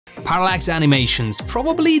Parallax animations,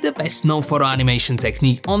 probably the best known photo animation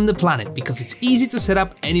technique on the planet because it's easy to set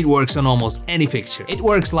up and it works on almost any picture. It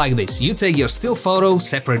works like this: you take your still photo,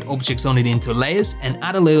 separate objects on it into layers and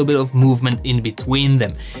add a little bit of movement in between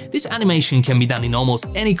them. This animation can be done in almost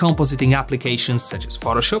any compositing applications such as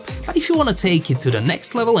Photoshop, but if you want to take it to the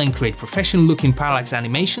next level and create professional looking parallax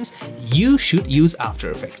animations, you should use After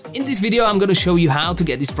Effects. In this video I'm going to show you how to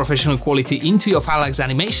get this professional quality into your parallax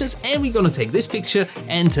animations, and we're going to take this picture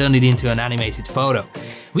and turn it into an animated photo.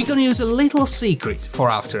 We're going to use a little secret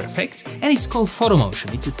for After Effects, and it's called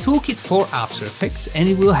Photomotion. It's a toolkit for After Effects and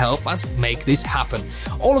it will help us make this happen.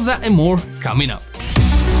 All of that and more coming up.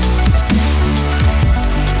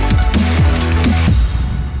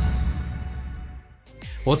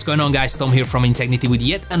 What's going on guys, Tom here from INTEGNITY with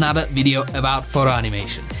yet another video about photo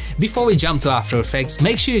animation. Before we jump to After Effects,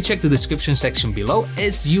 make sure you check the description section below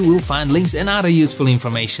as you will find links and other useful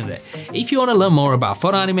information there. If you want to learn more about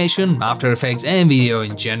photo animation, After Effects and video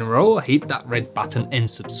in general, hit that red button and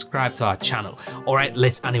subscribe to our channel. Alright,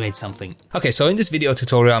 let's animate something. Okay, so in this video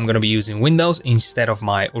tutorial I'm going to be using Windows instead of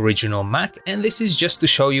my original Mac, and this is just to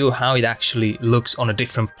show you how it actually looks on a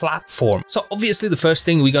different platform. So obviously the first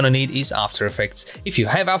thing we're going to need is After Effects. If you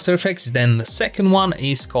have After Effects, then the second one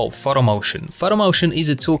is called Photomotion. Photomotion is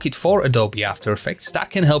a toolkit for Adobe After Effects that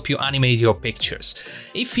can help you animate your pictures.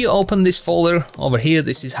 If you open this folder over here,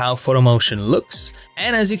 this is how Photomotion looks.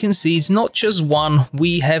 And as you can see, it's not just one,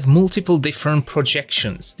 we have multiple different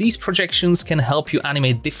projections. These projections can help you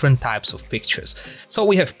animate different types of pictures. So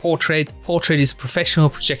we have Portrait. Portrait is a professional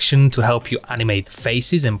projection to help you animate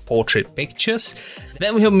faces and portrait pictures.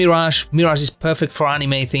 Then we have Mirage. Mirage is perfect for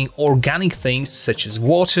animating organic things such as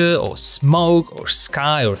water or smoke or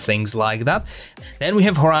sky or things like that. Then we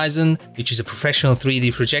have Horizon, which is a professional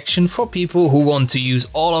 3D projection for people who want to use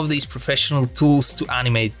all of these professional tools to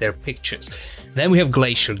animate their pictures. Then we have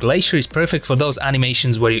Glacier. Glacier is perfect for those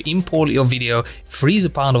animations where you import your video, freeze a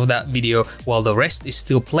part of that video while the rest is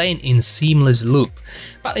still playing in seamless loop.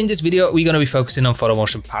 But in this video we're going to be focusing on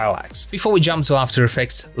Photomotion Parallax. Before we jump to After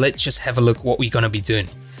Effects, let's just have a look what we're going to be doing.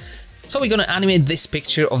 So we're going to animate this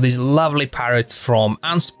picture of this lovely parrot from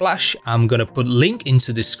Unsplash. I'm going to put link into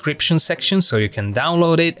the description section so you can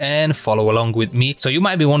download it and follow along with me. So you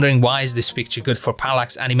might be wondering, why is this picture good for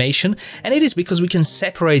parallax animation? And it is because we can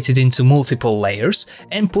separate it into multiple layers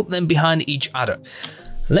and put them behind each other.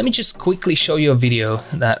 Let me just quickly show you a video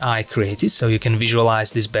that I created so you can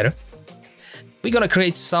visualize this better. We're going to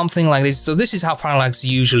create something like this. So this is how parallax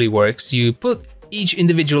usually works. You put each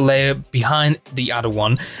individual layer behind the other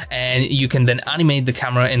one, and you can then animate the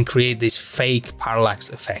camera and create this fake parallax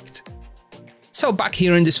effect. So back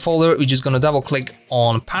here in this folder, we're just going to double click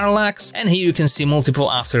on Parallax, and here you can see multiple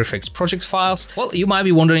After Effects project files. Well, you might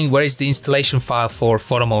be wondering, where is the installation file for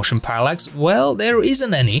Photomotion Parallax? Well, there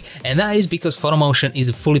isn't any, and that is because Photomotion is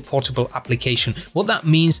a fully portable application. What that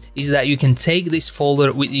means is that you can take this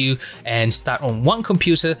folder with you and start on one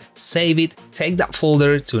computer, save it, take that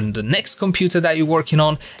folder to the next computer that you're working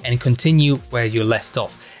on, and continue where you left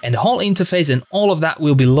off. And the whole interface and all of that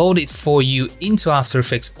will be loaded for you into After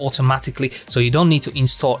Effects automatically, so you don't need to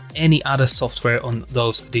install any other software on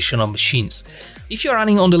those additional machines. If you're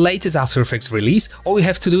running on the latest After Effects release, all you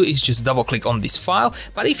have to do is just double click on this file.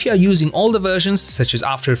 But if you are using older versions such as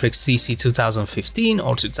After Effects CC 2015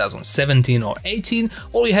 or 2017 or 18,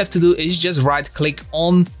 all you have to do is just right click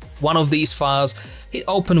on one of these files, hit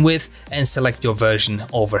open with, and select your version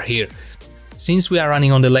over here. Since we are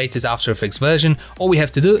running on the latest After Effects version, all we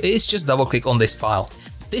have to do is just double click on this file.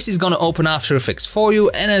 This is going to open After Effects for you,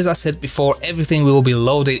 and as I said before, everything will be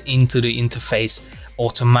loaded into the interface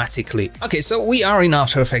automatically. Okay, so we are in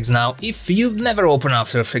After Effects now. If you've never opened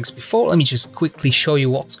After Effects before, let me just quickly show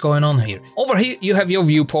you what's going on here. Over here you have your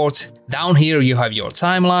viewport, down here you have your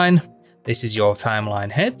timeline. This is your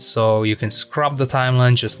timeline head, so you can scrub the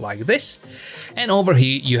timeline just like this. And over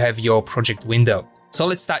here you have your project window. So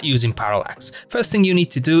let's start using Parallax. First thing you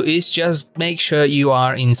need to do is just make sure you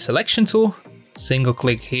are in Selection tool, single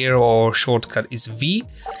click here, or shortcut is V,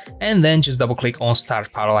 and then just double click on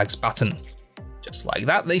Start Parallax button. Just like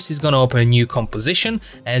that. This is going to open a new composition.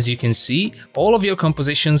 As you can see, all of your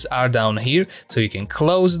compositions are down here, so you can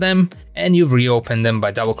close them and you reopen them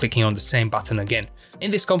by double clicking on the same button again.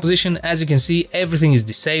 In this composition, as you can see, everything is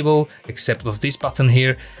disabled except of this button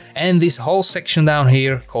here, and this whole section down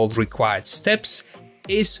here called Required Steps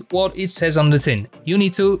is what it says on the tin. You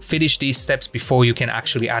need to finish these steps before you can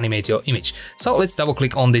actually animate your image. So let's double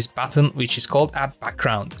click on this button, which is called Add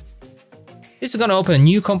Background. This is going to open a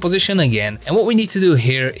new composition again, and what we need to do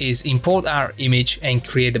here is import our image and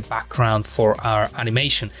create a background for our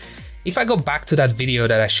animation. If I go back to that video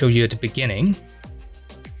that I showed you at the beginning,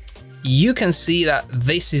 you can see that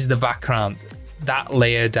this is the background, that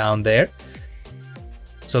layer down there.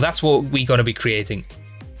 So that's what we're going to be creating.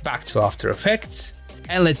 Back to After Effects,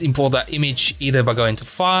 and let's import that image either by going to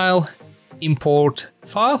File, Import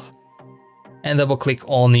File, and double click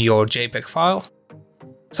on your JPEG file.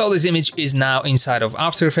 So this image is now inside of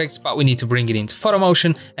After Effects, but we need to bring it into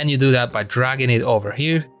Photomotion, and you do that by dragging it over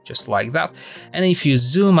here, just like that. And if you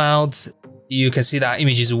zoom out, you can see that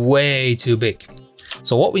image is way too big.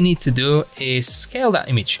 So what we need to do is scale that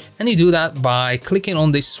image, and you do that by clicking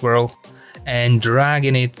on this swirl and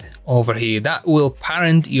dragging it over here. That will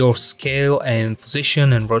parent your scale and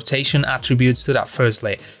position and rotation attributes to that first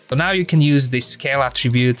layer. So now you can use this scale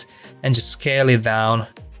attribute and just scale it down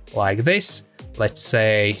like this. Let's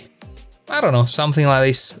say, I don't know, something like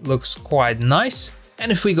this looks quite nice.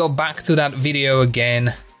 And if we go back to that video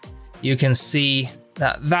again, you can see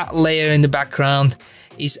that that layer in the background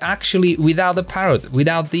is actually without the parrot,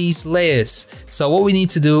 without these layers. So what we need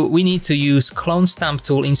to do, we need to use Clone Stamp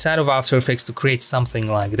tool inside of After Effects to create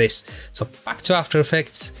something like this. So back to After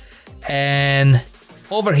Effects, and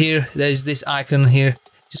over here, there's this icon here.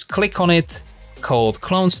 Just click on it, called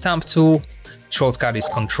Clone Stamp tool. Shortcut is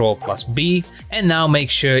Ctrl+B, and now make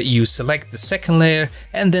sure you select the second layer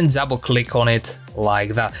and then double click on it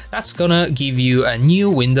like that. That's gonna give you a new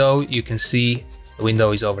window. You can see the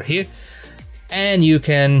window is over here, and you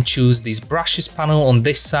can choose this brushes panel on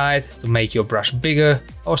this side to make your brush bigger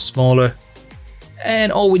or smaller.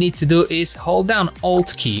 And all we need to do is hold down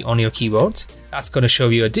Alt key on your keyboard. That's gonna show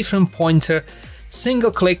you a different pointer.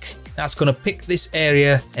 Single click, that's gonna pick this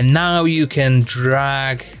area, and now you can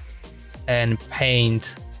drag and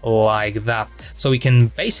paint like that. So we can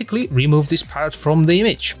basically remove this parrot from the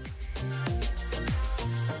image.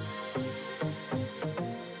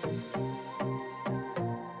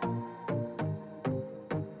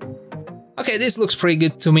 Okay, this looks pretty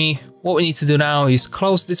good to me. What we need to do now is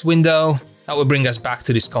close this window. That will bring us back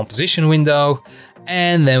to this composition window.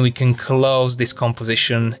 And then we can close this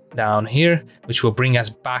composition down here, which will bring us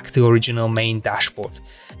back to original main dashboard.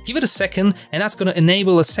 Give it a second, and that's going to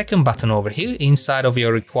enable a second button over here inside of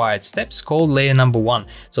your required steps called layer number 1.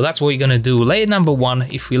 So that's what you're going to do. Layer number 1,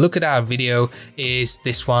 if we look at our video, is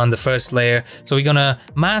this one, the first layer. So we're going to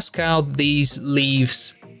mask out these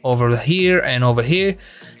leaves over here, and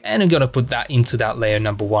we're going to put that into that layer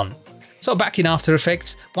number 1. So back in After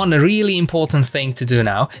Effects, one really important thing to do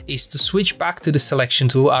now is to switch back to the selection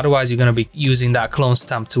tool, otherwise you're going to be using that clone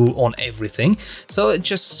stamp tool on everything. So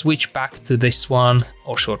just switch back to this one,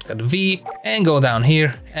 or shortcut V, and go down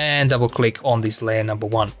here and double click on this layer number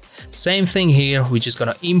 1. Same thing here, we're just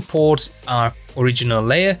going to import our original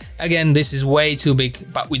layer. Again, this is way too big,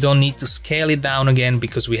 but we don't need to scale it down again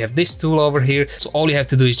because we have this tool over here. So all you have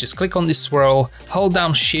to do is just click on this swirl, hold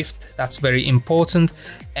down Shift, that's very important,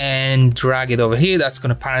 and drag it over here. That's going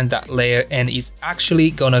to parent that layer, and it's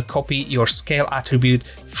actually going to copy your scale attribute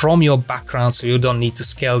from your background, so you don't need to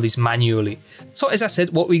scale this manually. So as I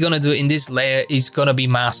said, what we're going to do in this layer is going to be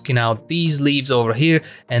masking out these leaves over here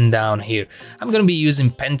and down here. I'm going to be using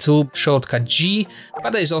pen tool, shortcut G,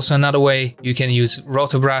 but there's also another way. You can use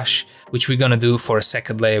Rotobrush, which we're going to do for a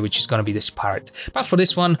second layer, which is going to be this parrot. But for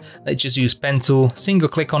this one, let's just use pen tool, single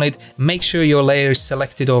click on it, make sure your layer is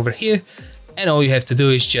selected over here, and all you have to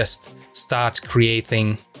do is just start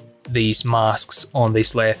creating these masks on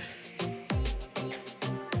this layer.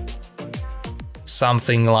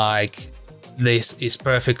 Something like this is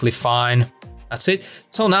perfectly fine. That's it.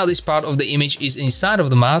 So now this part of the image is inside of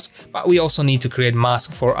the mask, but we also need to create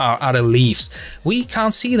masks for our other leaves. We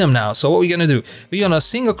can't see them now, so what we're gonna do, we're gonna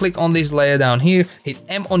single click on this layer down here, hit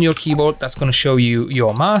M on your keyboard, that's gonna show you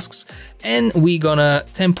your masks, and we're gonna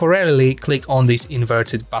temporarily click on this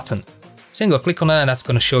inverted button. Single click on that, and that's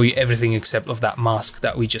going to show you everything except of that mask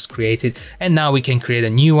that we just created. And now we can create a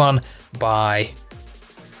new one by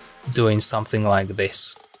doing something like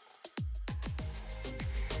this.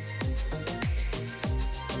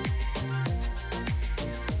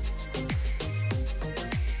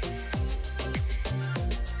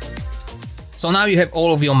 So now you have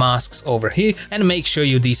all of your masks over here, and make sure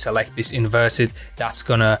you deselect this inverted. That's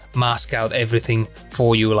gonna mask out everything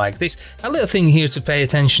for you like this. A little thing here to pay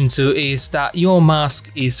attention to is that your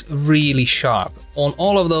mask is really sharp. On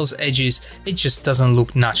all of those edges, it just doesn't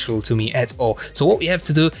look natural to me at all. So what we have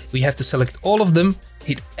to do, we have to select all of them,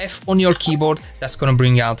 hit F on your keyboard, that's gonna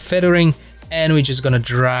bring out feathering, and we're just gonna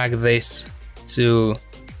drag this to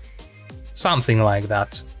something like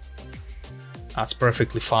that. That's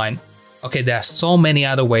perfectly fine. Okay, there are so many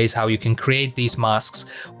other ways how you can create these masks.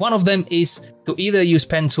 One of them is to either use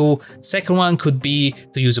pen tool, second one could be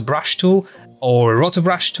to use a brush tool or a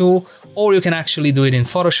Rotobrush tool, or you can actually do it in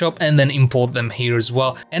Photoshop and then import them here as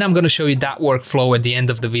well. And I'm going to show you that workflow at the end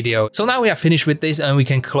of the video. So now we are finished with this and we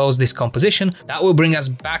can close this composition. That will bring us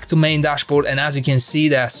back to main dashboard, and as you can see,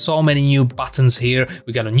 there are so many new buttons here.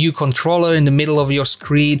 We got a new controller in the middle of your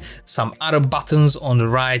screen, some other buttons on the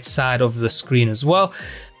right side of the screen as well.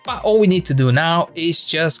 But all we need to do now is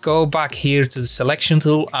just go back here to the selection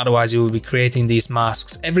tool, otherwise you will be creating these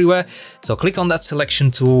masks everywhere. So click on that selection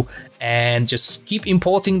tool and just keep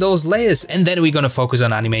importing those layers, and then we're going to focus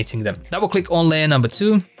on animating them. Double click on layer number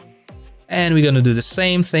 2, and we're going to do the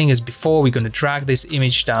same thing as before. We're going to drag this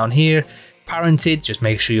image down here, parent it, just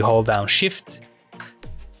make sure you hold down Shift.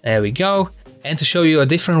 There we go. And to show you a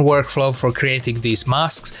different workflow for creating these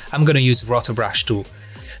masks, I'm going to use Rotobrush tool.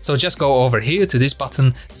 So just go over here to this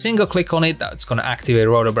button, single click on it, that's going to activate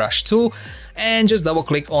Rotobrush tool, and just double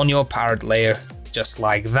click on your parent layer, just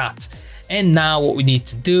like that. And now what we need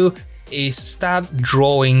to do is start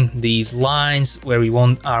drawing these lines where we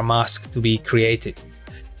want our mask to be created.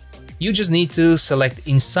 You just need to select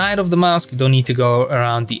inside of the mask, you don't need to go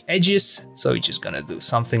around the edges, so you're just going to do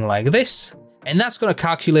something like this. And that's going to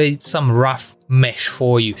calculate some rough mesh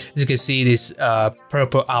for you. As you can see, this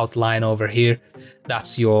purple outline over here,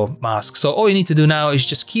 that's your mask. So all you need to do now is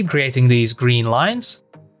just keep creating these green lines,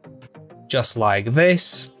 just like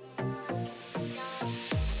this.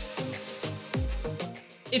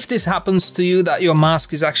 If this happens to you, that your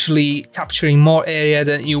mask is actually capturing more area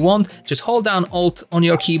than you want, just hold down Alt on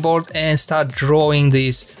your keyboard and start drawing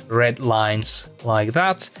these red lines like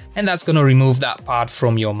that. And that's going to remove that part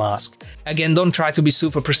from your mask. Again, don't try to be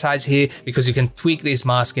super precise here, because you can tweak this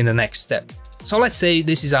mask in the next step. So let's say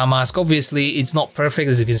this is our mask. Obviously, it's not perfect.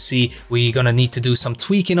 As you can see, we're going to need to do some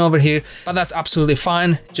tweaking over here, but that's absolutely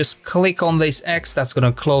fine. Just click on this X, that's going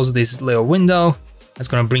to close this little window. That's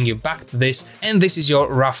going to bring you back to this, and this is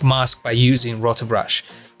your rough mask by using Rotobrush.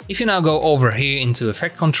 If you now go over here into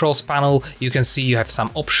Effect Controls panel, you can see you have some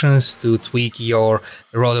options to tweak your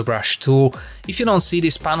Rotobrush tool. If you don't see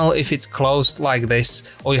this panel, if it's closed like this,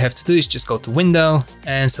 all you have to do is just go to Window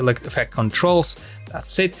and select Effect Controls.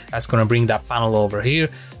 That's it. That's going to bring that panel over here,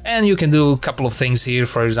 and you can do a couple of things here.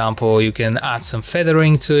 For example, you can add some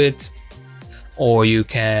feathering to it, or you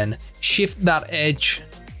can shift that edge.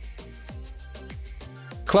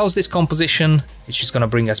 Close this composition, which is going to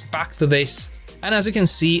bring us back to this. And as you can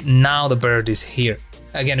see, now the bird is here.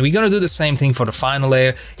 Again, we're going to do the same thing for the final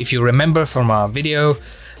layer. If you remember from our video,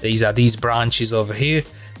 these are these branches over here.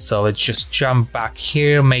 So let's just jump back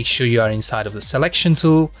here, make sure you are inside of the selection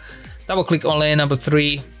tool. Double click on layer number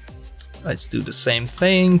 3. Let's do the same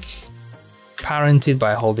thing. Parent it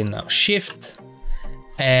by holding now Shift.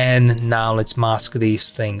 And now let's mask these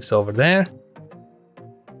things over there.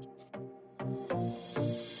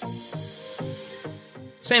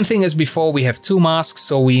 Same thing as before, we have 2 masks,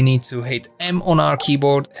 so we need to hit M on our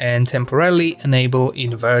keyboard and temporarily enable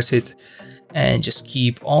inverted and just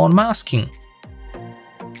keep on masking.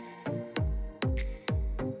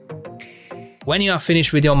 When you are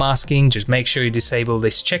finished with your masking, just make sure you disable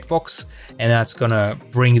this checkbox, and that's gonna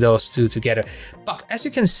bring those two together. But as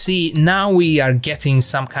you can see, now we are getting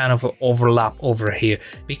some kind of overlap over here,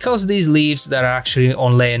 because these leaves that are actually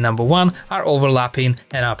on layer number 1 are overlapping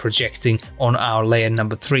and are projecting on our layer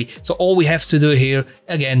number 3. So all we have to do here,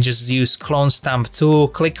 again, just use Clone Stamp tool,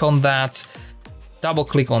 click on that, double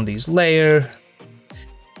click on this layer,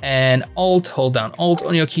 and hold down Alt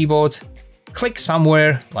on your keyboard. Click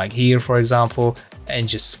somewhere, like here for example, and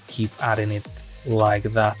just keep adding it like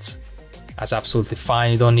that. That's absolutely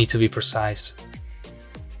fine, you don't need to be precise.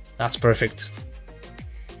 That's perfect.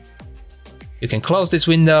 You can close this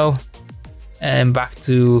window and back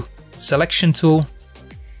to selection tool,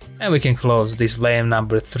 and we can close this layer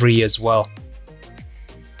number 3 as well.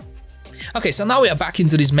 Okay, so now we are back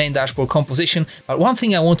into this main dashboard composition, but one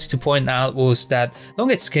thing I wanted to point out was that don't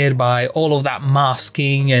get scared by all of that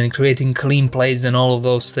masking and creating clean plates and all of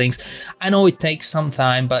those things. I know it takes some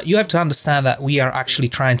time, but you have to understand that we are actually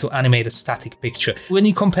trying to animate a static picture. When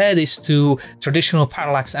you compare this to traditional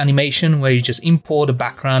parallax animation, where you just import a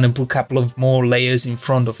background and put a couple of more layers in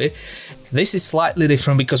front of it, this is slightly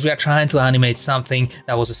different because we are trying to animate something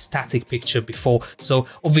that was a static picture before. So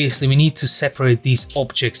obviously we need to separate these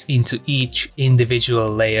objects into each individual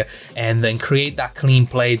layer and then create that clean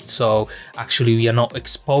plate. So actually we are not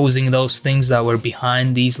exposing those things that were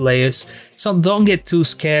behind these layers. So don't get too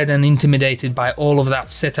scared and intimidated by all of that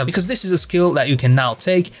setup, because this is a skill that you can now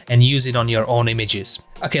take and use it on your own images.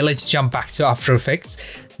 Okay, let's jump back to After Effects.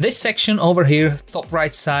 This section over here, top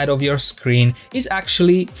right side of your screen, is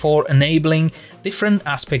actually for enabling different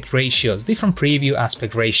aspect ratios, different preview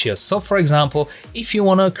aspect ratios. So for example, if you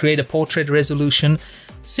want to create a portrait resolution,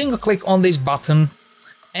 single click on this button,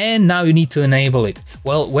 and now you need to enable it.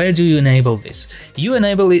 Well, where do you enable this? You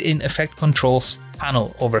enable it in Effect Controls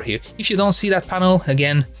panel over here. If you don't see that panel,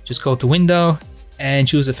 again, just go to Window and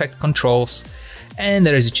choose Effect Controls, and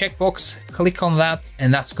there is a checkbox. Click on that,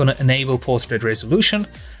 and that's going to enable portrait resolution.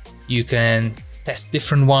 You can test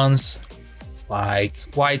different ones like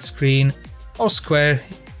widescreen or square,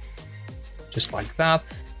 just like that.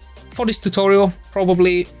 For this tutorial,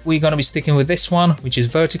 probably we're going to be sticking with this one, which is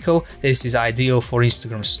vertical. This is ideal for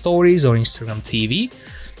Instagram stories or Instagram TV.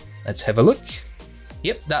 Let's have a look.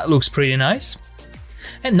 Yep, that looks pretty nice.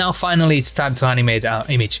 And now finally it's time to animate our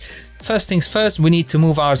image. First things first, we need to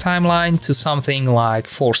move our timeline to something like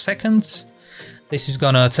 4 seconds. This is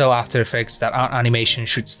gonna tell After Effects that our animation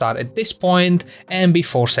should start at this point and be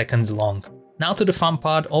 4 seconds long. Now to the fun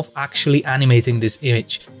part of actually animating this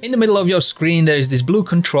image. In the middle of your screen there is this blue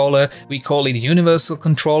controller. We call it Universal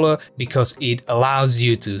Controller because it allows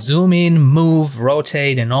you to zoom in, move,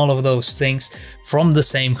 rotate and all of those things from the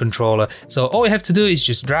same controller. So all you have to do is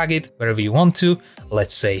just drag it wherever you want to.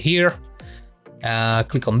 Let's say here.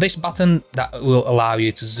 Click on this button, that will allow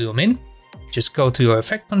you to zoom in. Just go to your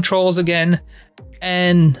effect controls again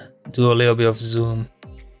and do a little bit of zoom.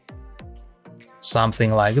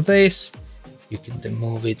 Something like this. You can then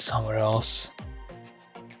move it somewhere else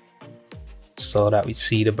so that we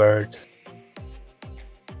see the bird.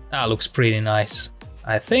 That looks pretty nice,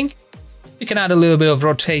 I think. You can add a little bit of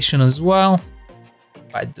rotation as well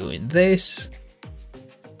by doing this.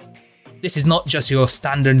 This is not just your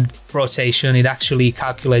standard rotation, it actually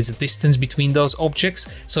calculates the distance between those objects,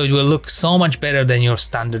 so it will look so much better than your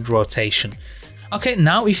standard rotation. Okay,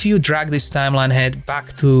 now if you drag this timeline head back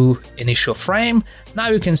to initial frame, now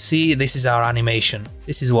you can see this is our animation.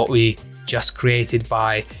 This is what we just created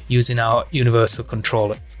by using our universal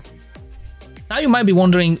controller. Now you might be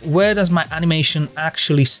wondering, where does my animation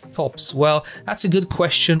actually stops? Well, that's a good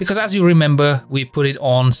question, because as you remember, we put it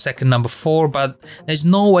on second number 4, but there's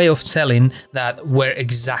no way of telling that where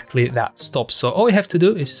exactly that stops. So all you have to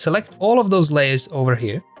do is select all of those layers over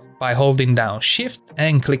here by holding down Shift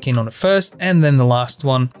and clicking on the first and then the last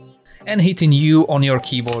one and hitting U on your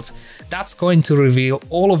keyboard. That's going to reveal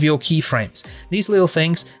all of your keyframes. These little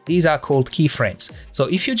things, these are called keyframes. So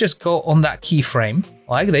if you just go on that keyframe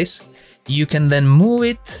like this, you can then move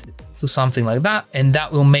it to something like that, and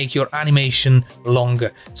that will make your animation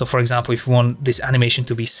longer. So for example, if you want this animation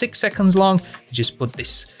to be 6 seconds long, just put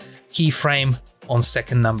this keyframe on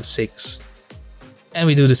second number 6. And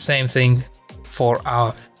we do the same thing for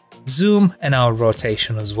our zoom and our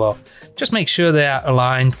rotation as well. Just make sure they are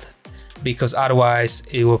aligned, because otherwise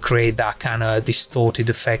it will create that kind of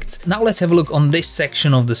distorted effect. Now let's have a look on this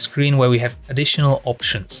section of the screen where we have additional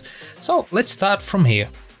options. So let's start from here.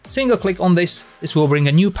 Single click on this, this will bring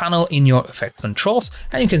a new panel in your effect controls,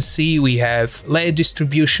 and you can see we have layer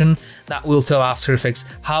distribution that will tell After Effects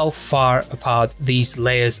how far apart these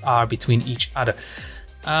layers are between each other.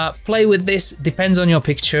 Play with this, depends on your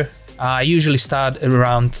picture. I usually start at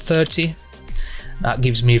around 30. That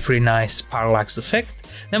gives me a pretty nice parallax effect.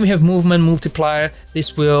 Then we have movement multiplier.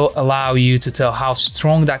 This will allow you to tell how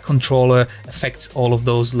strong that controller affects all of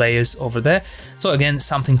those layers over there. So again,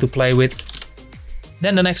 something to play with.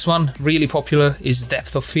 Then the next one, really popular, is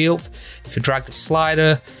depth of field. If you drag the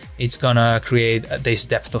slider, it's gonna create this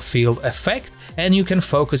depth of field effect, and you can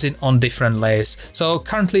focus it on different layers. So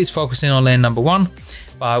currently it's focusing on layer number 1,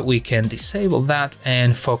 but we can disable that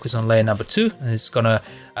and focus on layer number 2, and it's gonna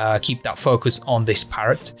keep that focus on this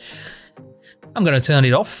parrot. I'm gonna turn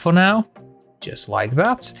it off for now, just like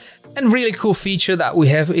that. And really cool feature that we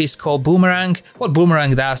have is called Boomerang. What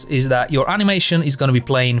Boomerang does is that your animation is gonna be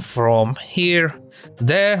playing from here to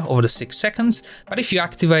there over the 6 seconds, but if you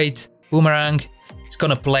activate Boomerang, it's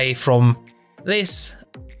gonna play from this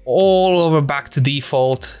all over back to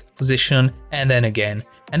default position and then again.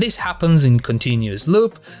 And this happens in continuous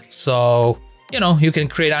loop, so you know, you can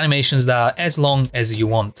create animations that are as long as you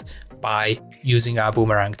want by using our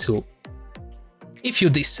Boomerang tool. If you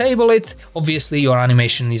disable it, obviously your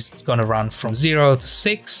animation is gonna run from 0 to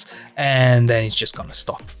 6 and then it's just gonna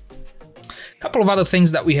stop. A couple of other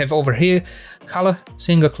things that we have over here. Color,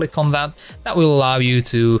 single click on that. That will allow you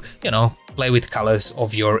to, you know, play with colors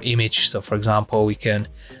of your image. So for example, we can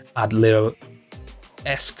add a little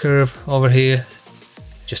S-curve over here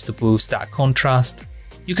just to boost that contrast.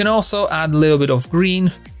 You can also add a little bit of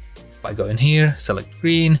green by going here, select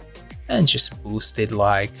green, and just boost it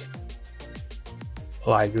like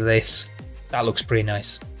this. That looks pretty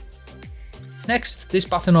nice. Next, this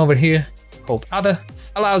button over here called Other.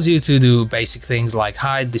 Allows you to do basic things like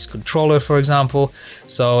hide this controller, for example.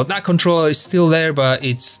 So that controller is still there, but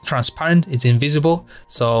it's transparent, it's invisible.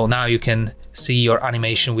 So now you can see your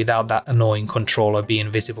animation without that annoying controller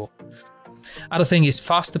being visible. Other thing is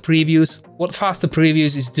faster previews. What faster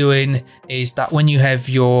previews is doing is that when you have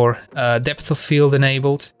your depth of field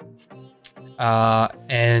enabled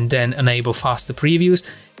and then enable faster previews,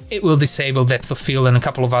 it will disable depth of field and a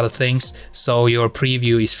couple of other things, so your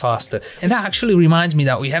preview is faster. And that actually reminds me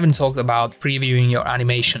that we haven't talked about previewing your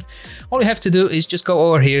animation. All you have to do is just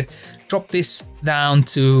go over here, drop this down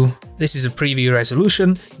to, this is a preview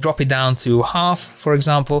resolution, drop it down to half, for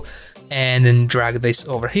example, and then drag this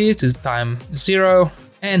over here to time 0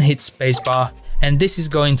 and hit spacebar. And this is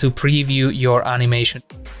going to preview your animation.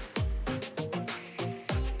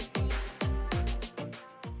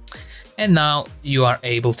 And now you are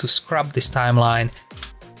able to scrub this timeline.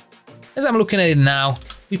 As I'm looking at it now,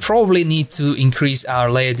 we probably need to increase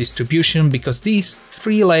our layer distribution because these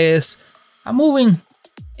 3 layers are moving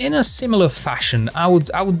in a similar fashion. I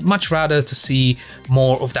would much rather to see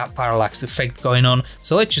more of that parallax effect going on.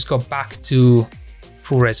 So let's just go back to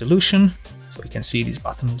full resolution so we can see these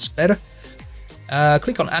buttons better.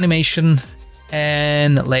 Click on animation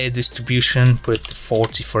and layer distribution, put it to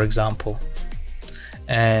 40, for example.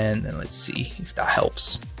 And then let's see if that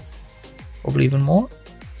helps. Probably even more.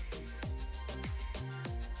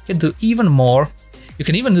 You can do even more. You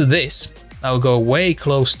can even do this. I will go way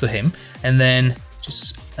close to him and then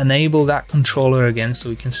just enable that controller again so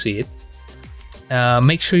we can see it.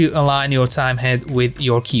 Make sure you align your time head with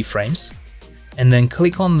your keyframes and then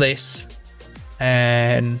click on this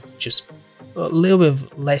and just a little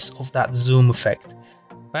bit less of that zoom effect.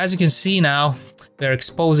 But as you can see now, we're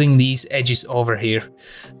exposing these edges over here.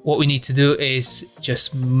 What we need to do is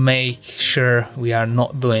just make sure we are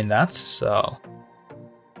not doing that. So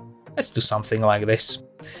let's do something like this.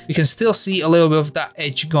 You can still see a little bit of that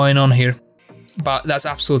edge going on here, but that's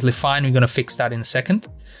absolutely fine. We're going to fix that in a second.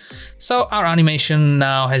 So our animation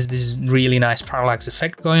now has this really nice parallax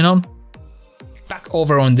effect going on. Back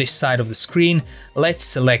over on this side of the screen, let's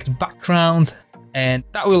select background. And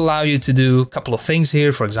that will allow you to do a couple of things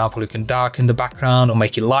here. For example, you can darken the background or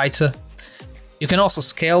make it lighter. You can also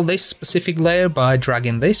scale this specific layer by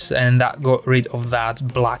dragging this, and that got rid of that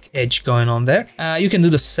black edge going on there. You can do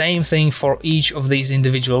the same thing for each of these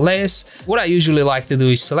individual layers. What I usually like to do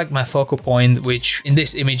is select my focal point, which in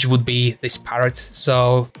this image would be this parrot.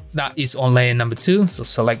 So that is on layer number 2. So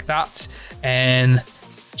select that and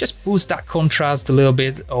just boost that contrast a little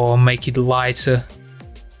bit or make it lighter.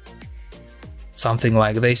 Something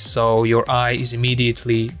like this, so your eye is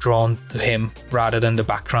immediately drawn to him rather than the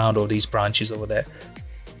background or these branches over there.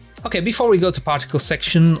 Okay, before we go to particle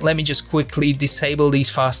section, let me just quickly disable these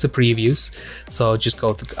faster previews. So just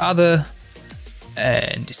go to other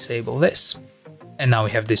and disable this. And now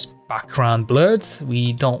we have this background blurred.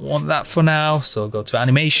 We don't want that for now, so go to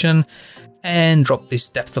animation and drop this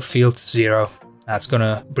depth of field to 0. That's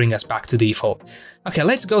gonna bring us back to default. Okay,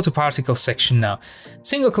 let's go to particle section now.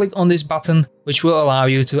 Single click on this button, which will allow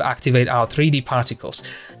you to activate our 3D particles.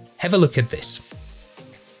 Have a look at this.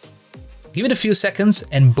 Give it a few seconds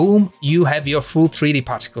and boom, you have your full 3D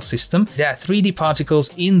particle system. There are 3D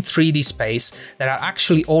particles in 3D space that are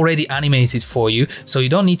actually already animated for you, so you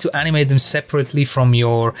don't need to animate them separately from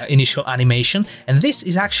your initial animation. And this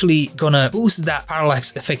is actually gonna boost that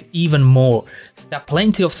parallax effect even more. There are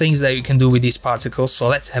plenty of things that you can do with these particles, so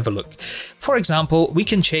let's have a look. For example, we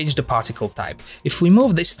can change the particle type. If we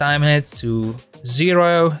move this time head to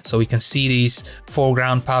 0, so we can see these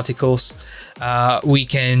foreground particles, we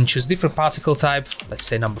can choose different particle type, let's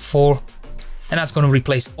say number 4, and that's going to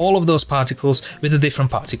replace all of those particles with a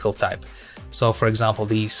different particle type. So for example,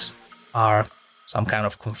 these are some kind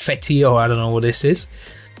of confetti, or I don't know what this is.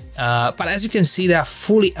 But as you can see, they are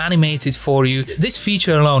fully animated for you. This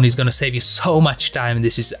feature alone is going to save you so much time.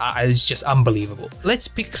 This is it's just unbelievable. Let's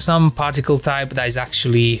pick some particle type that is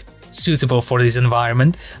actually suitable for this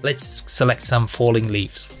environment. Let's select some falling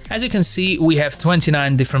leaves. As you can see, we have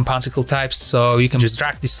 29 different particle types, so you can just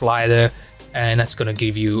drag this slider and that's going to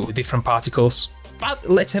give you different particles. But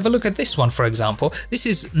let's have a look at this one, for example. This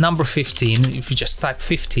is number 15. If you just type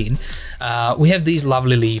 15, we have these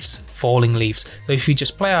lovely leaves, falling leaves. So if you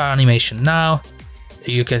just play our animation now,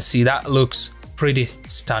 you can see that looks pretty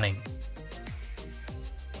stunning.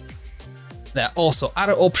 There are also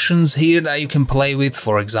other options here that you can play with.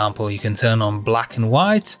 For example, you can turn on black and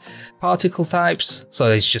white particle types,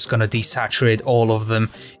 so it's just going to desaturate all of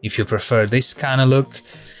them if you prefer this kind of look.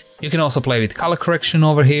 You can also play with color correction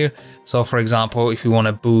over here. So for example, if you want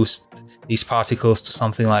to boost these particles to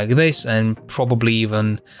something like this and probably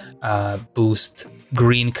even boost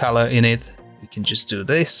green color in it. We can just do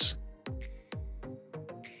this.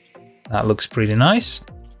 That looks pretty nice.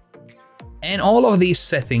 And all of these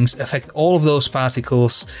settings affect all of those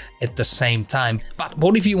particles at the same time. But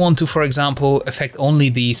what if you want to, for example, affect only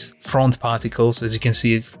these front particles? As you can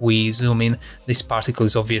see, if we zoom in, this particle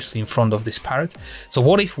is obviously in front of this parrot. So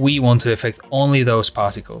what if we want to affect only those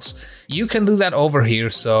particles? You can do that over here.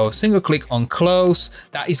 So single click on close.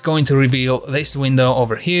 That is going to reveal this window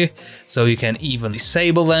over here. So you can even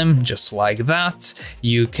disable them just like that.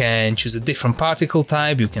 You can choose a different particle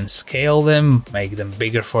type. You can scale them, make them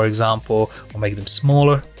bigger, for example, or make them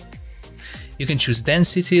smaller. You can choose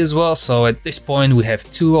density as well. So at this point we have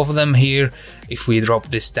 2 of them here. If we drop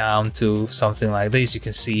this down to something like this, you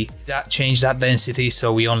can see that changed that density.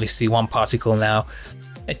 So we only see 1 particle now.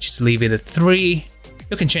 Let's just leave it at 3.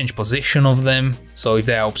 You can change position of them. So if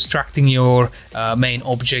they are obstructing your main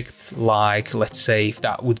object, like let's say if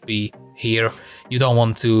that would be here, you don't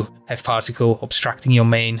want to have particle obstructing your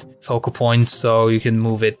main focal point. So you can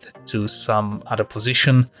move it to some other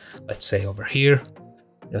position. Let's say over here,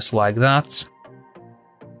 just like that.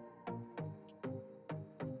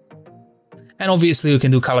 And obviously you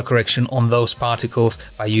can do color correction on those particles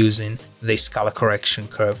by using this color correction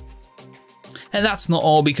curve. And that's not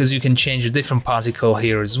all, because you can change a different particle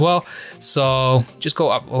here as well. So just go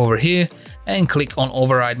up over here and click on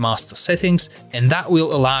override master settings, and that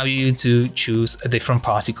will allow you to choose a different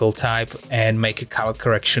particle type and make a color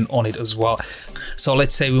correction on it as well. So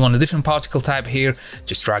let's say we want a different particle type here,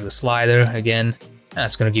 just drag the slider again. And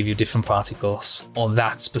it's going to give you different particles on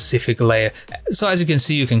that specific layer. So as you can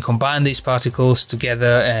see, you can combine these particles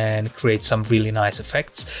together and create some really nice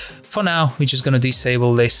effects. For now, we're just going to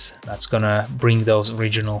disable this. That's going to bring those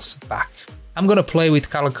originals back. I'm going to play with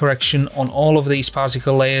color correction on all of these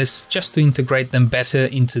particle layers just to integrate them better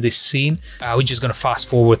into this scene. We're just going to fast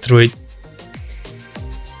forward through it.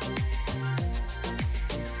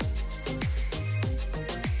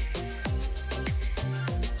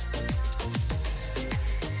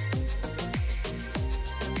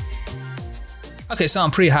 Okay, so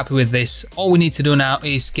I'm pretty happy with this. All we need to do now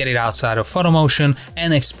is get it outside of Photomotion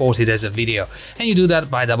and export it as a video. And you do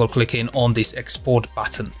that by double clicking on this export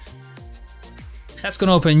button. That's going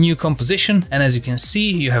to open a new composition, and as you can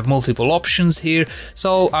see, you have multiple options here.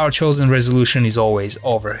 So our chosen resolution is always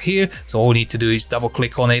over here. So all we need to do is double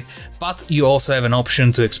click on it, but you also have an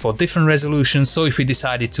option to export different resolutions. So if we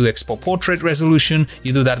decided to export portrait resolution,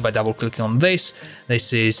 you do that by double clicking on this.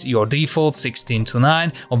 This is your default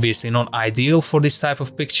 16:9, obviously not ideal for this type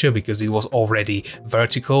of picture because it was already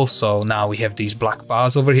vertical. So now we have these black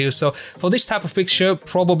bars over here. So for this type of picture,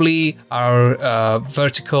 probably our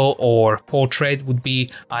vertical or portrait would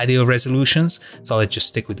be ideal resolutions. So let's just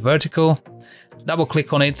stick with vertical, double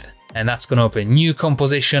click on it, and that's going to open a new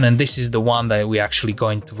composition, and this is the one that we're actually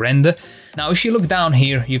going to render. Now if you look down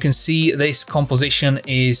here, you can see this composition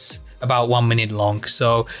is about 1 minute long,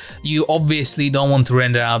 so you obviously don't want to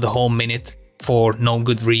render out the whole minute for no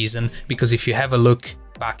good reason, because if you have a look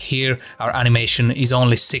back here, our animation is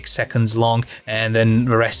only 6 seconds long, and then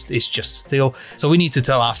the rest is just still. So we need to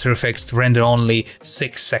tell After Effects to render only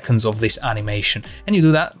 6 seconds of this animation, and you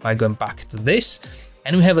do that by going back to this.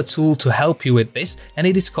 And we have a tool to help you with this, and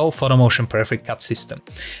it is called Photomotion Perfect Cut System.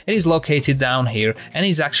 It is located down here, and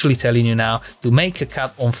is actually telling you now to make a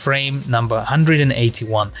cut on frame number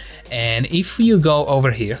 181. And if you go over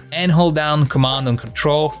here and hold down Command and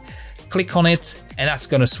Control, click on it, and that's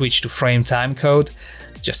going to switch to frame time code.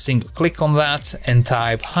 Just single click on that and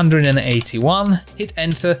type 181, hit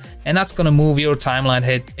enter, and that's going to move your timeline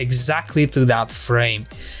head exactly to that frame.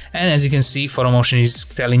 And as you can see, Photomotion is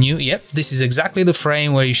telling you, yep, this is exactly the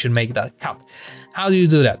frame where you should make that cut. How do you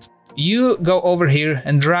do that? You go over here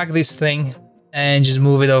and drag this thing and just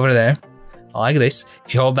move it over there, like this.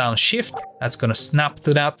 If you hold down Shift, that's going to snap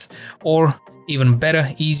to that, or even better,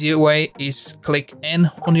 easier way is click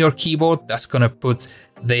N on your keyboard. That's going to put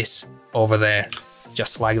this over there.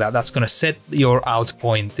 Just like that. That's going to set your out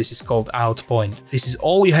point. This is called out point. This is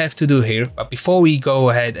all you have to do here. But before we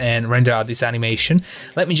go ahead and render out this animation,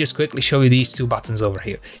 let me just quickly show you these 2 buttons over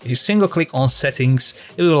here. If you single click on settings,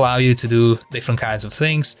 it will allow you to do different kinds of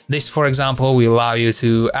things. This, for example, will allow you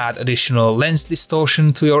to add additional lens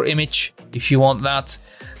distortion to your image if you want that.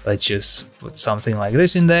 Let's just put something like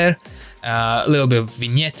this in there. A little bit of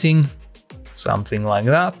vignetting, something like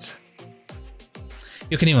that.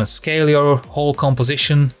 You can even scale your whole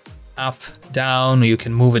composition up, down, or you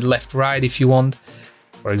can move it left, right if you want.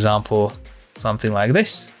 For example, something like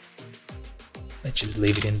this. Let's just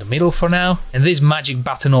leave it in the middle for now. And this magic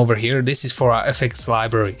button over here, this is for our effects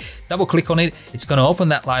library. Double click on it, it's gonna open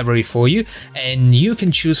that library for you, and you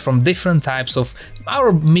can choose from different types of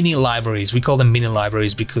our mini libraries. We call them mini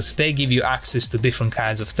libraries because they give you access to different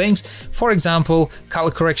kinds of things. For example, color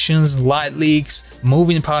corrections, light leaks,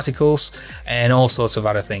 moving particles, and all sorts of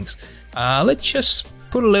other things. Let's just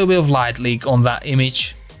put a little bit of light leak on that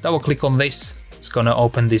image. Double click on this, it's gonna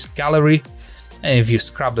open this gallery. And if you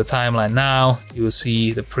scrub the timeline now, you will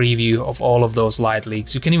see the preview of all of those light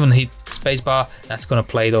leaks. You can even hit spacebar, that's gonna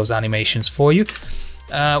play those animations for you.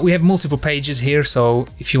 We have multiple pages here, so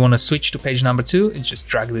if you wanna switch to page number 2, you just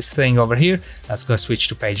drag this thing over here, that's gonna switch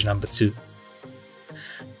to page number 2.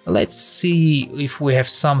 Let's see if we have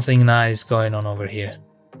something nice going on over here.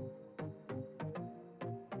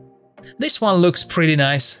 This one looks pretty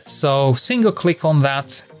nice, so single click on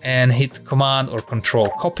that and hit Command or Control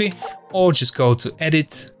Copy, or just go to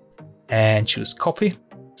Edit and choose Copy.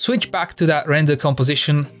 Switch back to that render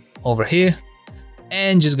composition over here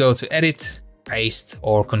and just go to Edit, Paste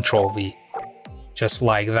or Control V. Just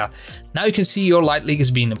like that. Now you can see your light leak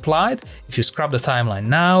is being applied. If you scrub the timeline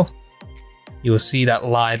now, you will see that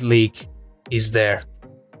light leak is there.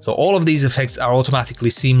 So all of these effects are automatically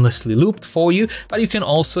seamlessly looped for you, but you can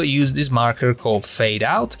also use this marker called Fade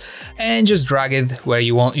Out and just drag it where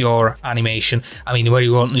you want your animation, where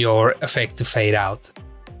you want your effect to fade out.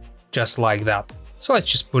 Just like that. So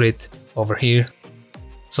let's just put it over here.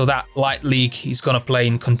 So that light leak is gonna play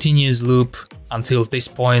in continuous loop until this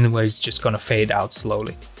point where it's just gonna fade out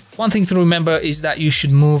slowly. One thing to remember is that you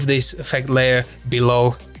should move this effect layer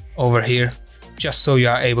below over here, just so you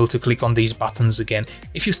are able to click on these buttons again.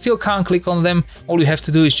 If you still can't click on them, all you have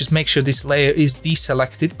to do is just make sure this layer is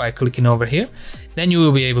deselected by clicking over here. Then you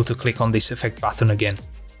will be able to click on this effect button again.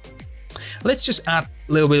 Let's just add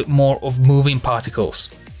a little bit more of moving particles.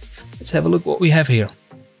 Let's have a look what we have here.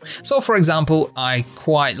 So for example, I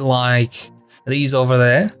quite like these over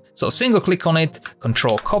there. So single click on it,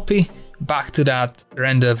 Control Copy, back to that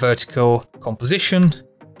render vertical composition,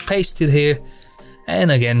 paste it here,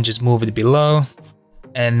 and again just move it below,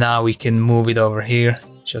 and now we can move it over here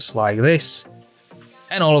just like this,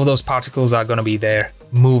 and all of those particles are going to be there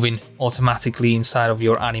moving automatically inside of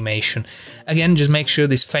your animation. Again, just make sure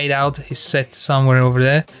this fade out is set somewhere over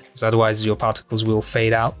there, because otherwise your particles will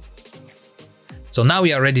fade out. So now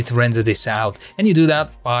we are ready to render this out, and you do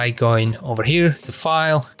that by going over here to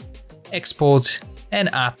File, Export, and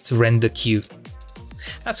Add to Render Queue.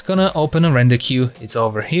 That's gonna open a render queue. It's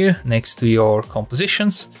over here next to your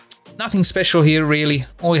compositions. Nothing special here really.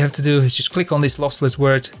 All you have to do is just click on this lossless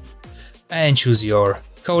word and choose your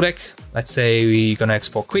codec. Let's say we're gonna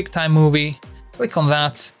export QuickTime movie. Click on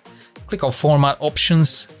that. Click on Format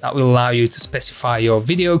Options. That will allow you to specify your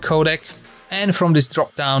video codec. And from this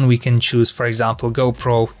drop down we can choose, for example,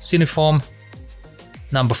 GoPro Cineform.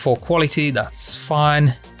 Number 4 quality, that's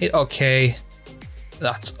fine. Hit OK.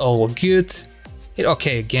 That's all good. Hit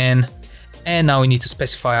OK again, and now we need to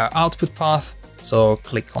specify our output path, so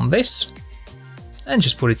click on this and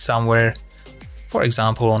just put it somewhere, for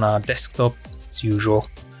example on our desktop as usual,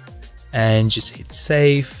 and just hit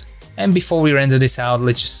save. And before we render this out,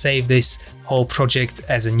 let's just save this whole project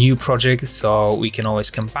as a new project so we can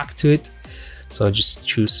always come back to it. So just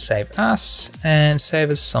choose Save As and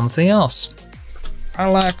save as something else.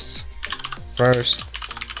 Parallax first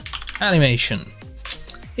animation.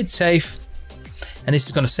 Hit save. And this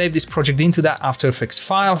is going to save this project into that After Effects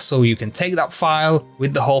file, so you can take that file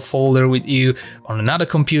with the whole folder with you on another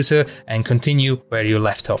computer and continue where you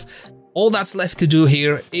left off. All that's left to do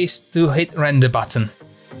here is to hit render button.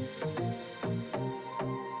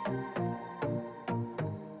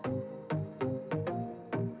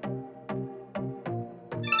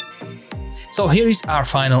 So here is our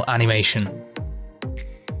final animation.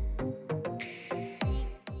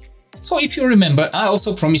 So if you remember, I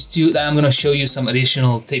also promised you that I'm going to show you some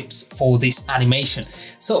additional tips for this animation.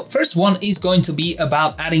 So first one is going to be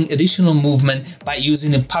about adding additional movement by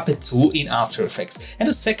using a puppet tool in After Effects. And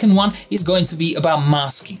the second one is going to be about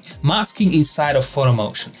masking inside of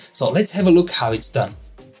Photomotion. So let's have a look how it's done.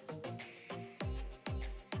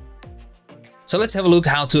 So let's have a look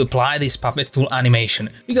how to apply this puppet tool animation.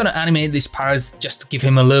 We're gonna animate this parrot just to give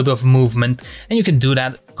him a little bit of movement, and you can do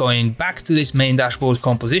that going back to this main dashboard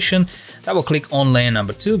composition. Double click on layer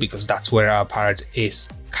number 2 because that's where our parrot is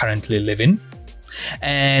currently living.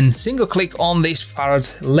 And single click on this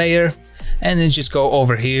parrot layer and then just go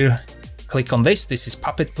over here, click on this is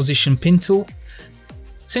puppet position pin tool.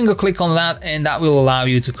 Single click on that and that will allow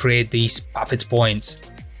you to create these puppet points.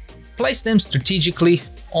 Place them strategically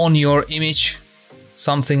on your image,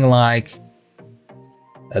 something like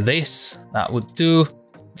this, that would do.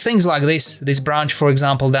 Things like this branch, for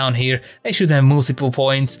example, down here, they should have multiple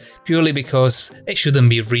points purely because they shouldn't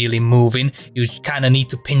be really moving. You kind of need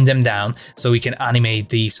to pin them down so we can animate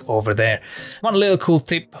these over there. One little cool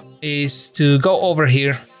tip is to go over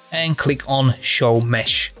here and click on Show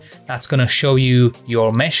Mesh. That's going to show you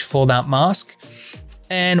your mesh for that mask.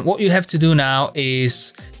 And what you have to do now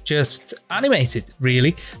is just animate it,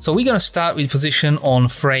 really. So we're going to start with position on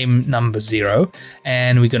frame number 0,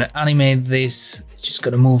 and we're going to animate this. Just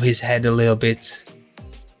going to move his head a little bit,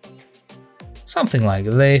 something like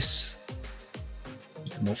this.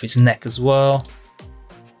 Move his neck as well,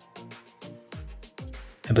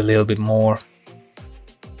 maybe a little bit more.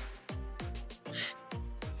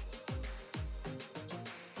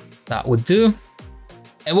 That would do.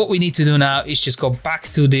 And what we need to do now is just go back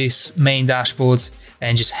to this main dashboard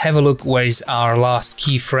and just have a look where is our last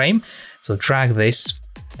keyframe. So drag this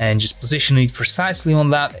and just position it precisely on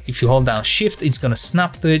that. If you hold down Shift, it's going to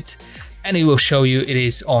snap to it and it will show you it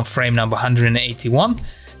is on frame number 181.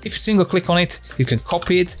 If you single click on it, you can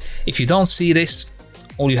copy it. If you don't see this,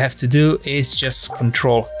 all you have to do is just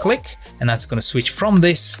Control click, and that's going to switch from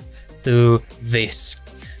this to this.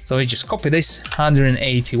 So we just copy this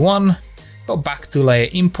 181, go back to layer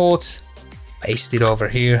import, paste it over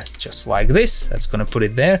here just like this. That's going to put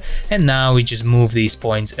it there. And now we just move these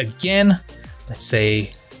points again. Let's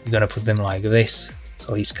say we're going to put them like this.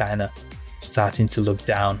 So he's kind of starting to look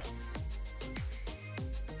down.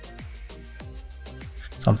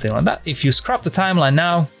 Something like that. If you scrap the timeline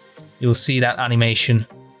now, you'll see that animation.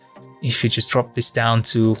 If you just drop this down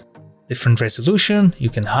to different resolution, you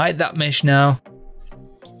can hide that mesh now.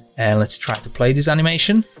 And let's try to play this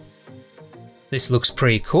animation. This looks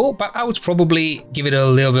pretty cool, but I would probably give it a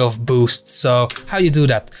little bit of boost. So how you do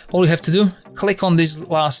that? All you have to do, click on this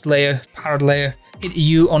last layer, parrot layer, hit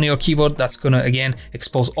U on your keyboard. That's gonna again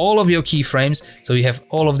expose all of your keyframes. So you have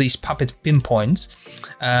all of these puppet pinpoints.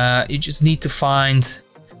 You just need to find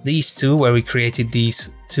these two where we created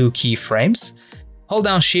these two keyframes. Hold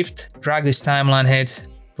down Shift, drag this timeline head,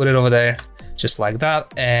 put it over there, just like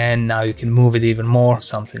that. And now you can move it even more,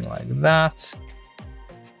 something like that.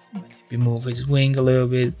 Maybe move his wing a little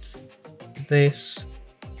bit, this.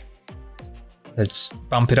 Let's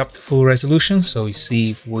bump it up to full resolution so we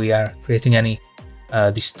see if we are creating any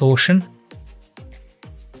distortion.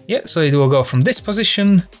 Yeah, so it will go from this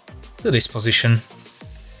position to this position.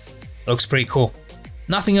 Looks pretty cool.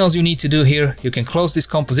 Nothing else you need to do here. You can close this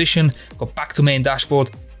composition, go back to main dashboard,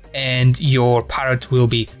 and your parrot will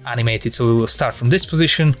be animated. So we will start from this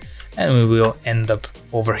position and we will end up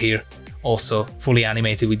over here, also fully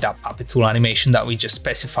animated with that puppet tool animation that we just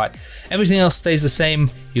specified. Everything else stays the same.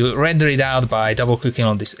 You render it out by double clicking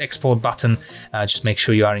on this export button. Just make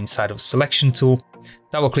sure you are inside of selection tool,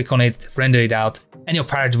 double click on it, render it out, and your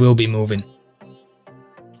parrot will be moving.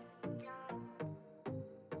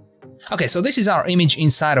 Okay, so this is our image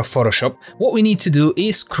inside of Photoshop. What we need to do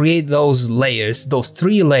is create those layers, those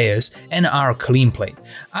 3 layers, and our clean plate.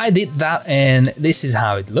 I did that and this is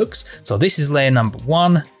how it looks. So this is layer number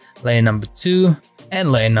 1, layer number 2,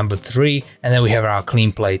 and layer number 3, and then we have our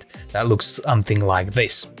clean plate that looks something like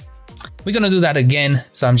this. We're gonna do that again,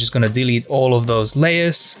 so I'm just gonna delete all of those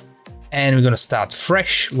layers, and we're gonna start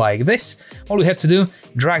fresh like this. All we have to do,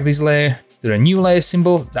 drag this layer to the new layer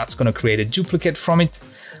symbol. That's gonna create a duplicate from it.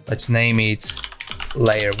 Let's name it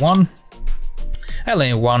layer 1. And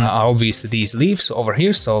layer 1 are obviously these leaves over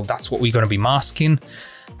here, so that's what we're going to be masking.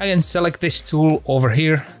 Again, select this tool over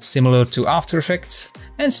here, similar to After Effects,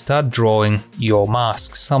 and start drawing your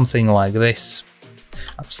mask, something like this.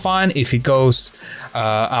 That's fine. If it goes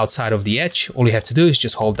outside of the edge, all you have to do is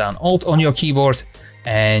just hold down Alt on your keyboard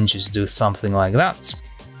and just do something like that.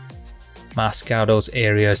 Mask out those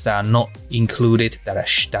areas that are not included,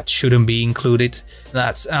 that shouldn't be included.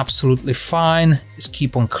 That's absolutely fine. Just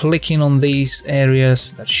keep on clicking on these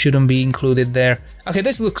areas that shouldn't be included there. Okay,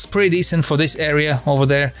 this looks pretty decent for this area over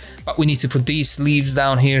there, but we need to put these leaves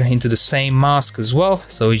down here into the same mask as well.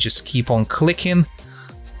 So we just keep on clicking.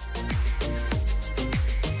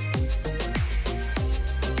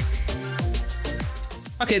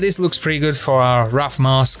 Okay, this looks pretty good for our rough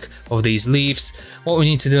mask of these leaves. What we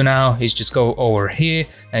need to do now is just go over here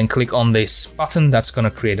and click on this button. That's going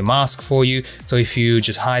to create a mask for you. So if you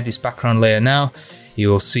just hide this background layer now, you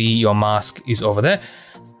will see your mask is over there.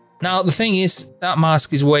 Now the thing is, that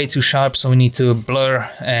mask is way too sharp, so we need to blur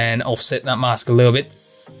and offset that mask a little bit.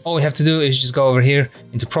 All we have to do is just go over here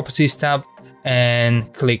into Properties tab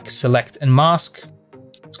and click Select and Mask.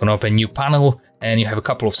 It's going to open a new panel. And you have a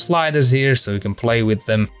couple of sliders here, so you can play with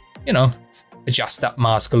them, you know, adjust that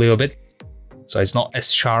mask a little bit, so it's not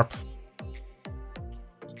as sharp.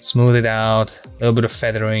 smooth it out, a little bit of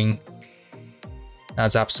feathering.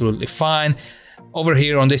 That's absolutely fine. Over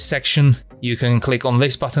here on this section, you can click on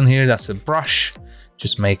this button here, that's a brush.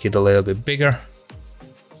 Just make it a little bit bigger.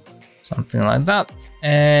 Something like that.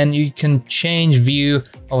 And you can change view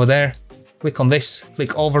over there. Click on this,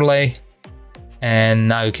 click overlay. And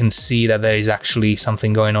now you can see that there is actually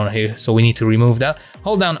something going on here. So we need to remove that.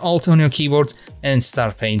 Hold down Alt on your keyboard and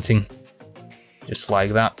start painting. Just like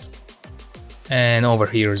that. And over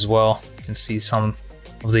here as well, you can see some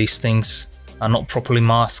of these things are not properly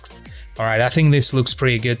masked. All right, I think this looks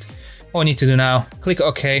pretty good. All I need to do now, click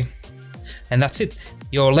OK. And that's it.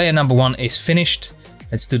 Your layer number 1 is finished.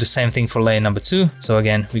 Let's do the same thing for layer number 2. So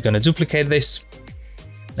again, we're going to duplicate this.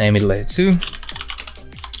 Name it layer 2.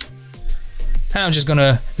 And I'm just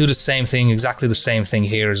gonna do the same thing, exactly the same thing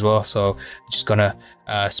here as well. So I'm just gonna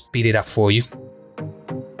speed it up for you.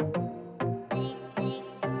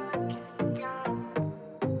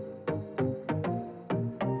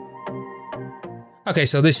 Okay,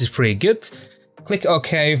 so this is pretty good. Click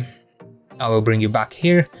OK. I will bring you back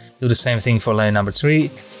here. Do the same thing for layer number 3.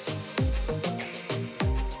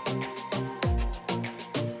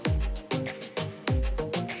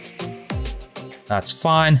 That's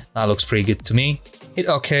fine, that looks pretty good to me. Hit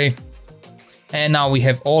OK. And now we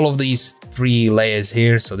have all of these 3 layers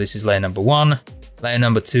here. So this is layer number 1, layer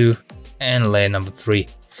number 2, and layer number 3.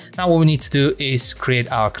 Now what we need to do is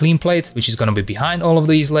create our clean plate, which is going to be behind all of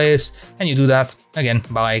these layers. And you do that, again,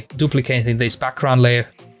 by duplicating this background layer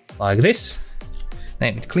like this.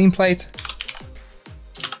 Name it clean plate.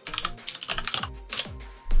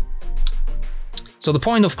 So the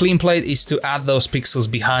point of clean plate is to add those pixels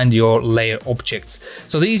behind your layer objects.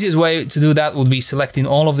 So the easiest way to do that would be selecting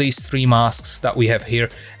all of these 3 masks that we have here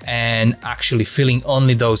and actually filling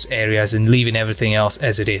only those areas and leaving everything else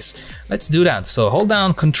as it is. Let's do that. So hold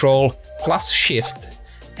down Control plus Shift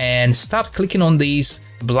and start clicking on these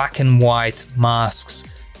black and white masks.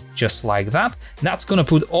 Just like that. That's going to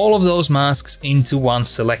put all of those masks into one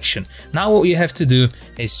selection. Now what you have to do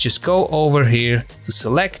is just go over here to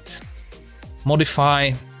select,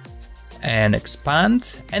 modify and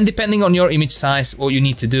expand, and depending on your image size, what you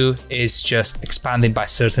need to do is just expand it by a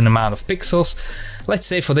certain amount of pixels. Let's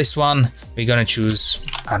say for this one we're gonna choose,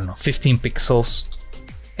 I don't know, 15 pixels.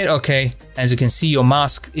 Hit OK. As you can see, your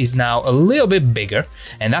mask is now a little bit bigger,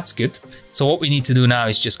 and that's good. So what we need to do now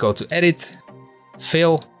is just go to Edit,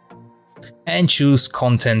 Fill, and choose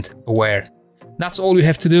Content Aware. That's all you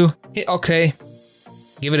have to do. Hit OK.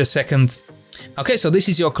 Give it a second. Okay, so this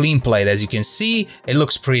is your clean plate. As you can see, it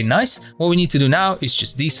looks pretty nice. What we need to do now is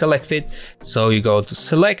just deselect it. So you go to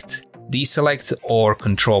Select, Deselect, or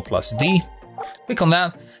Control plus D. Click on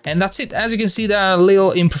that, and that's it. As you can see, there are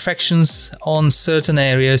little imperfections on certain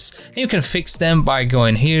areas, and you can fix them by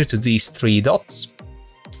going here to these 3 dots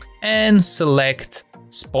and select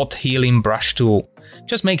Spot Healing Brush Tool.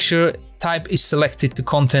 Just make sure type is selected to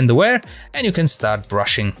Content Aware, and you can start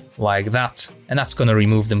brushing like that, and that's going to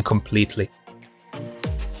remove them completely.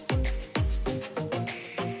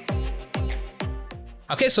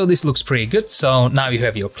 Okay, so this looks pretty good. So now you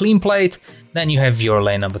have your clean plate, then you have your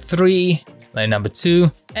layer number 3, layer number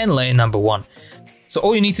 2, and layer number 1. So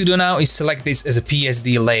all you need to do now is select this as a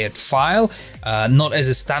PSD layered file, not as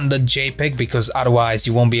a standard JPEG, because otherwise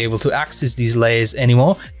you won't be able to access these layers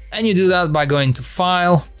anymore. And you do that by going to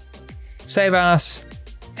File, Save As,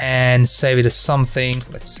 and save it as something,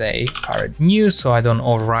 let's say Pirate News, so I don't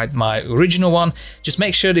overwrite my original one. Just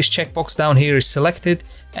make sure this checkbox down here is selected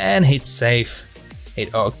and hit Save.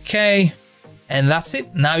 Hit OK, and that's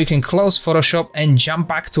it. Now you can close Photoshop and jump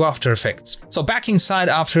back to After Effects. So back inside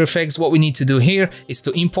After Effects, what we need to do here is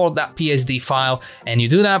to import that PSD file, and you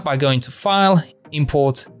do that by going to File,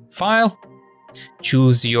 Import File,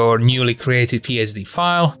 choose your newly created PSD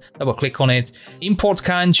file, double click on it. Import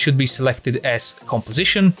kind should be selected as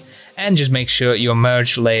composition, and just make sure your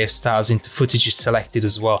merge layer styles into footage is selected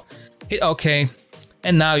as well. Hit OK,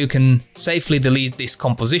 and now you can safely delete this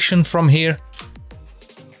composition from here.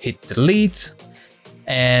 Hit delete,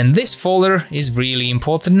 and this folder is really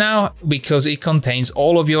important now because it contains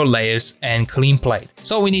all of your layers and clean plate.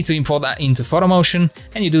 So we need to import that into Photomotion,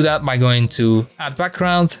 and you do that by going to Add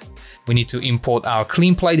Background. We need to import our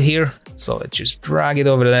clean plate here, so let's just drag it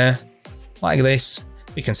over there like this.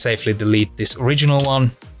 We can safely delete this original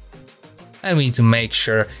one, and we need to make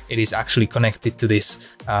sure it is actually connected to this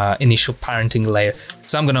initial parenting layer.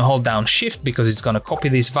 So I'm gonna hold down Shift because it's gonna copy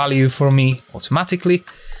this value for me automatically.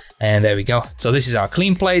 And there we go. So this is our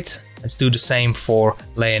clean plate. Let's do the same for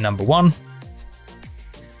layer number 1.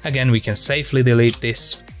 Again, we can safely delete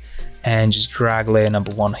this and just drag layer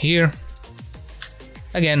number 1 here.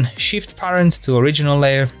 Again, shift parent to original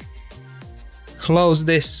layer, close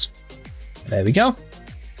this, there we go.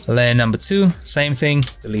 Layer number 2, same thing,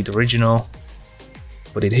 delete original,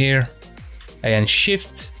 put it here. Again,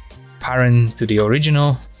 shift parent to the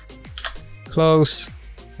original, close,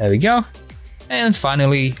 there we go. And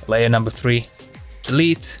finally, layer number 3,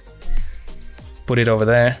 delete, put it over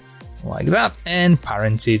there like that, and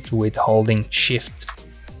parent it with holding shift.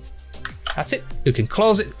 That's it, you can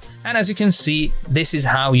close it. And as you can see, this is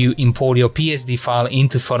how you import your PSD file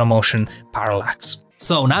into Photomotion Parallax.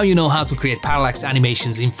 So now you know how to create parallax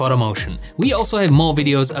animations in Photomotion. We also have more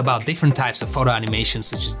videos about different types of photo animations,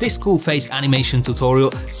 such as this cool face animation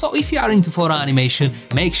tutorial, so if you are into photo animation,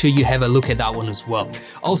 make sure you have a look at that one as well.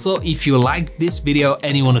 Also, if you like this video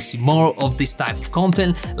and you want to see more of this type of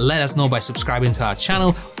content, let us know by subscribing to our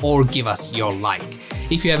channel or give us your like.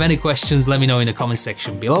 If you have any questions, let me know in the comment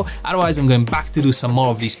section below. Otherwise, I'm going back to do some more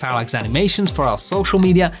of these parallax animations for our social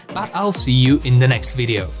media, but I'll see you in the next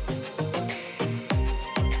video.